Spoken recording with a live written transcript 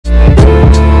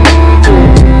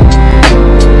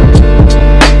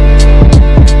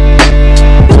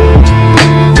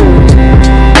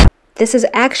This is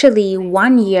actually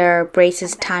 1 year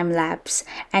braces time lapse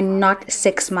and not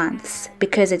 6 months,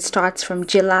 because it starts from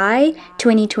July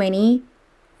 2020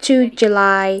 to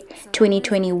July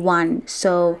 2021.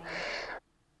 So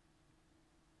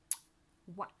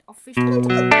what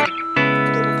officially?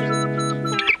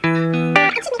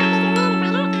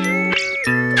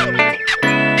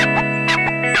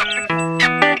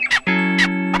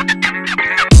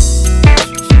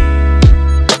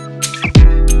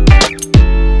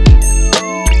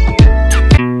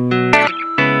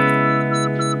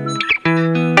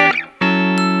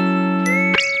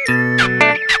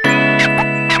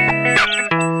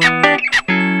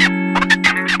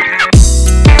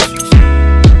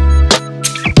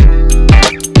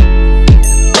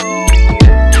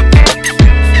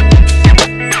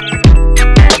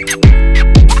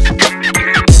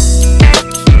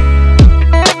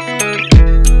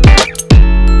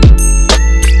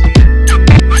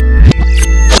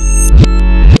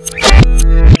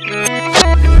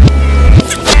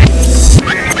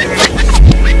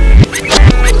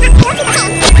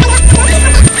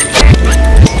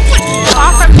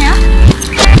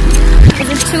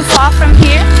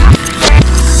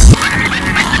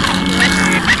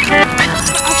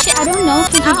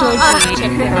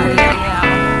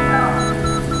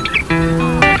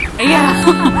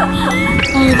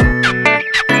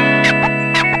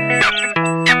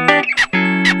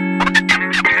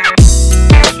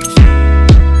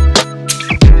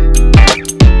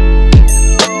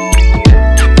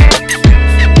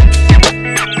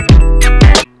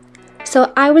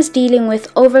 So I was dealing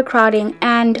with overcrowding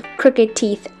and crooked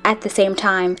teeth at the same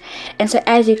time, and so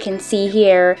as you can see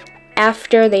here,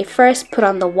 after they first put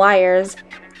on the wires,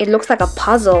 it looks like a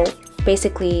puzzle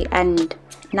basically, and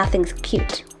nothing's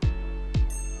cute.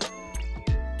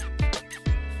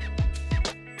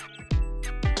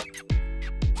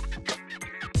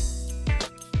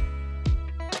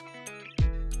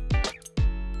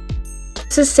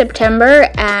 This is September,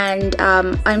 and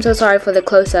I'm so sorry for the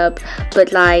close-up,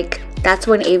 but like that's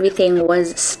when everything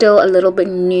was still a little bit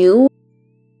new.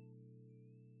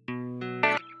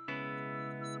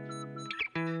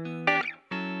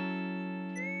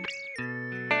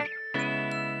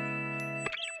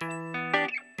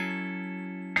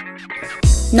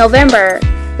 November,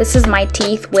 this is my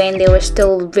teeth when they were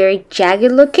still very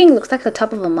jagged looking. Looks like the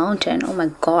top of a mountain. Oh my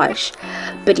gosh.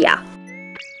 But yeah.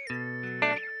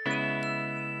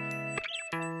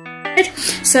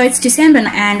 So it's December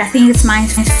and I think it's my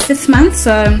 5th month.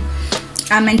 So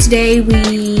and today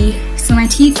so my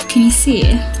teeth, can you see?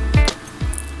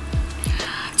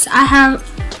 So I have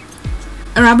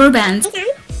rubber bands.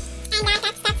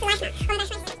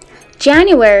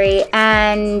 January,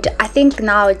 and I think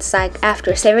now it's like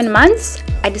after 7 months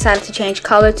I decided to change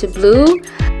color to blue.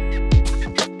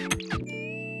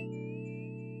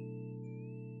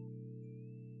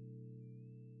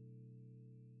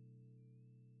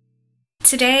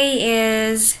 Today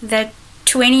is the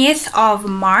 20th of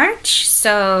March,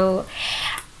 so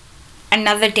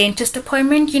another dentist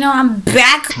appointment. I'm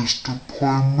back.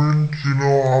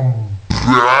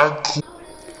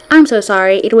 I'm so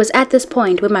sorry, it was at this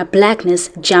point where my blackness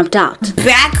jumped out.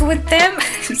 Back with them?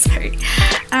 I'm sorry.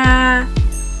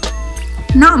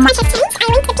 Not much has changed. I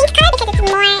went to the pink color because it's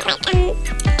more like,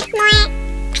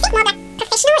 more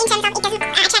professional in terms of it doesn't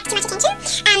attract too much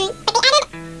attention. But they added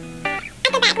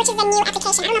at the back, which is a new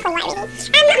application. I don't know for what really.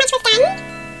 Not much was done.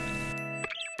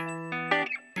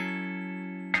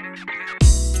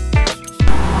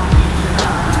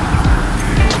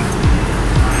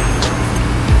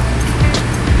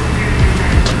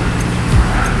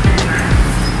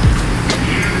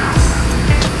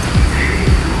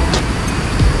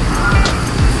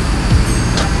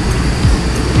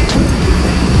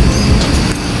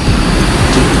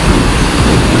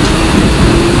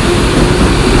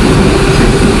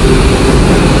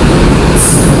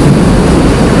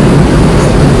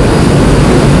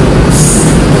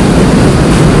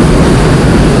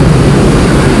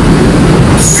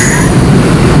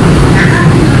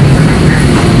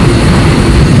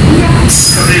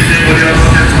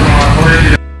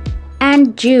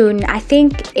 June, I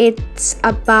think it's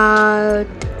about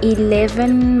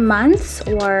 11 months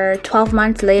or 12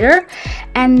 months later,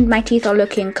 and my teeth are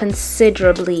looking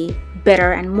considerably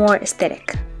better and more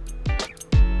aesthetic.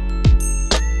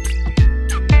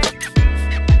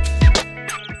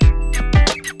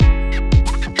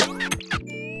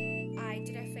 I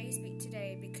did a face beat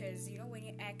today because when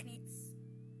your acne's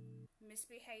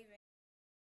misbehaving.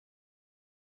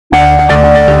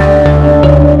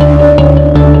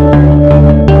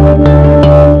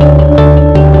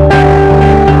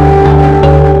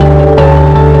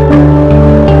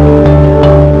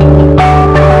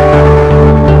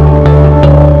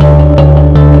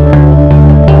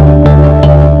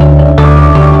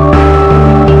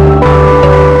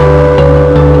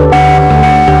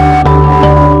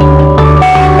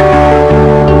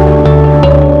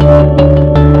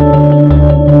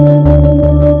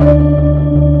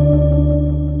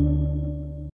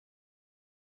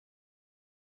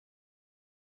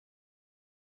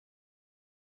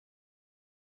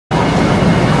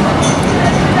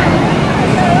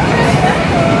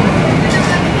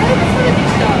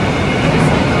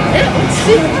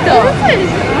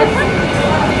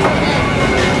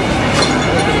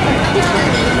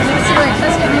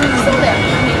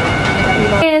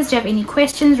 have any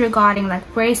questions regarding like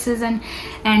braces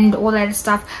and all that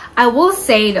stuff. I will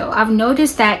say though, I've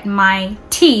noticed that my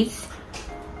teeth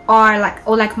are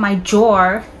like my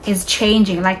jaw is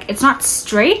changing. Like it's not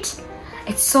straight.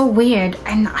 It's so weird,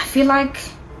 and I feel like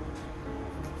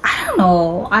I don't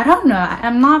know.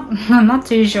 I'm not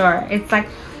too sure. It's like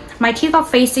my teeth are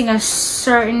facing a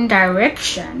certain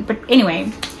direction. But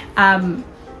anyway, I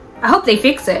hope they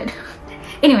fix it.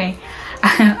 Anyway,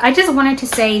 I just wanted to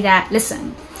say that,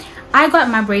 listen, I got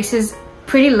my braces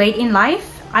pretty late in life.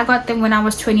 I got them when I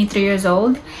was 23 years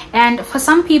old, and for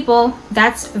some people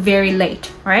that's very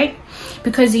late, right?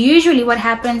 Because usually what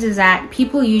happens is that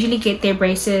people usually get their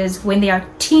braces when they are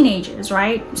teenagers,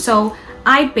 right? So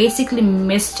I basically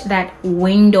missed that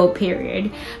window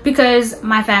period because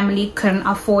my family couldn't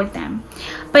afford them.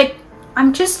 But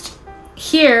I'm just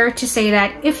here to say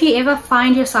that if you ever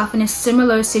find yourself in a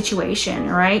similar situation,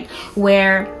 right,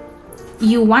 where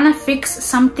you want to fix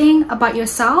something about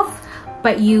yourself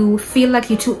but you feel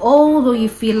like you're too old, or you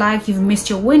feel like you've missed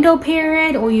your window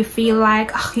period, or you feel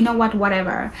like, oh, you know what,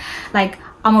 whatever, like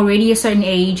I'm already a certain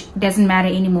age, doesn't matter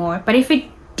anymore. But if it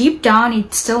deep down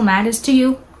it still matters to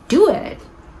you, do it.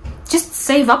 Just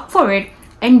save up for it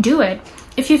and do it.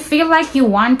 If you feel like you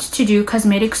want to do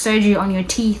cosmetic surgery on your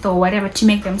teeth or whatever to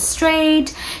make them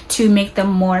straight, to make them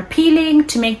more appealing,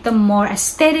 to make them more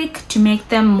aesthetic, to make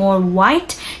them more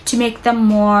white, to make them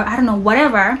more, I don't know,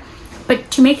 whatever, but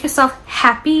to make yourself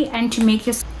happy and to make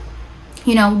yourself,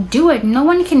 you know, do it. No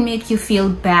one can make you feel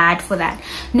bad for that.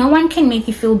 No one can make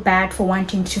you feel bad for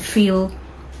wanting to feel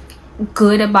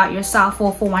good about yourself,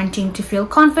 or for wanting to feel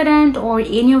confident, or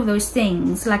any of those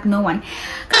things. Like, no one.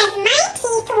 As my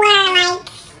teeth were like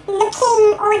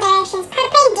looking all directions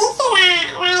perpendicular,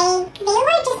 like they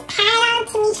were just parallel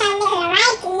to each other,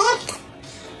 right, left,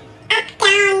 up,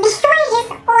 down. They were just all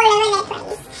over the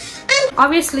place. And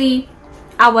obviously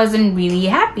I wasn't really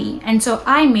happy, and so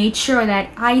I made sure that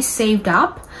I saved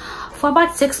up for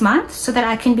about 6 months so that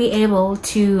I can be able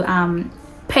to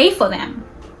pay for them.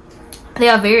 They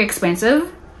are very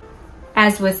expensive,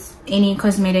 as with any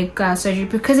cosmetic surgery,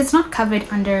 because it's not covered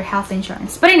under health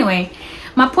insurance. But anyway,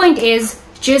 my point is,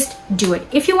 just do it.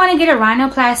 If you want to get a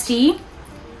rhinoplasty,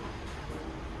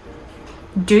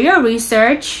 do your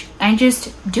research and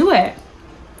just do it.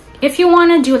 If you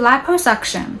want to do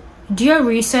liposuction, do your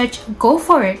research, go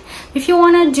for it. If you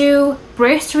want to do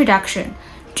breast reduction,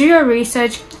 do your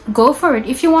research, go for it.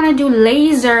 If you want to do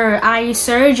laser eye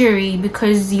surgery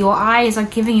because your eyes are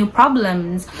giving you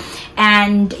problems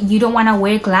and you don't want to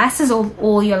wear glasses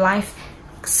all your life,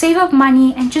 save up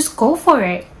money and just go for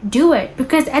it. Do it,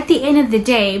 because at the end of the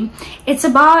day, it's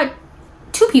about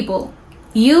two people,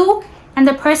 you and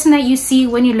the person that you see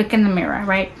when you look in the mirror,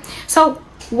 right? So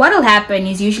what'll happen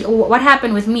is, usually what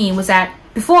happened with me was that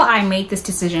before I made this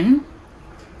decision,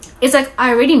 it's like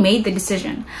I already made the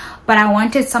decision, but I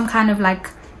wanted some kind of like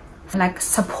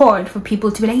support for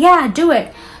people to be like, yeah, do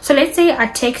it. So let's say I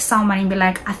take someone and be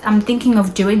like, I'm thinking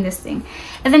of doing this thing,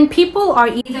 and then people are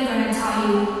either gonna tell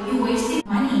you, you're wasting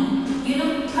money, you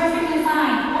look perfectly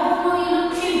fine, oh no, you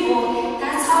look cute, or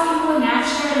that's how you were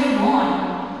naturally born.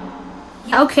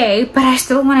 Okay, but I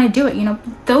still want to do it, you know,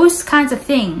 those kinds of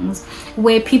things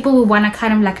where people will want to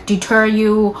kind of like deter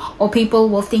you, or people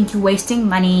will think you're wasting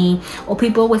money, or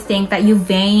people will think that you're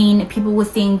vain, people will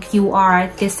think you are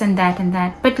this and that and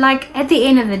that. But like at the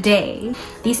end of the day,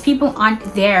 these people aren't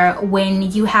there when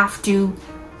you have to,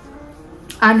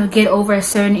 I don't know, get over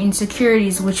certain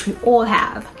insecurities, which we all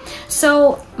have.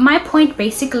 So my point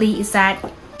basically is that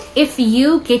if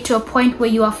you get to a point where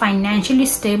you are financially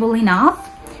stable enough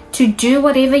to do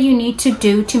whatever you need to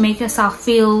do to make yourself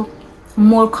feel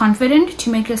more confident, to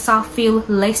make yourself feel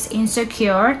less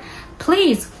insecure,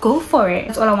 please go for it.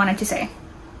 That's all I wanted to say.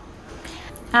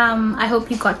 I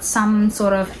hope you got some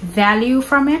sort of value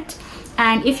from it,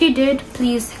 and if you did,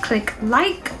 please click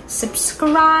like,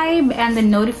 subscribe, and the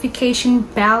notification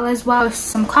bell as well.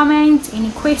 Some comments,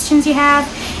 any questions you have,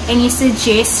 any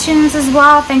suggestions as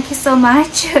well. Thank you so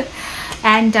much.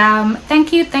 And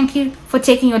thank you for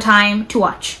taking your time to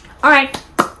watch. All right,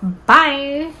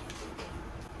 bye.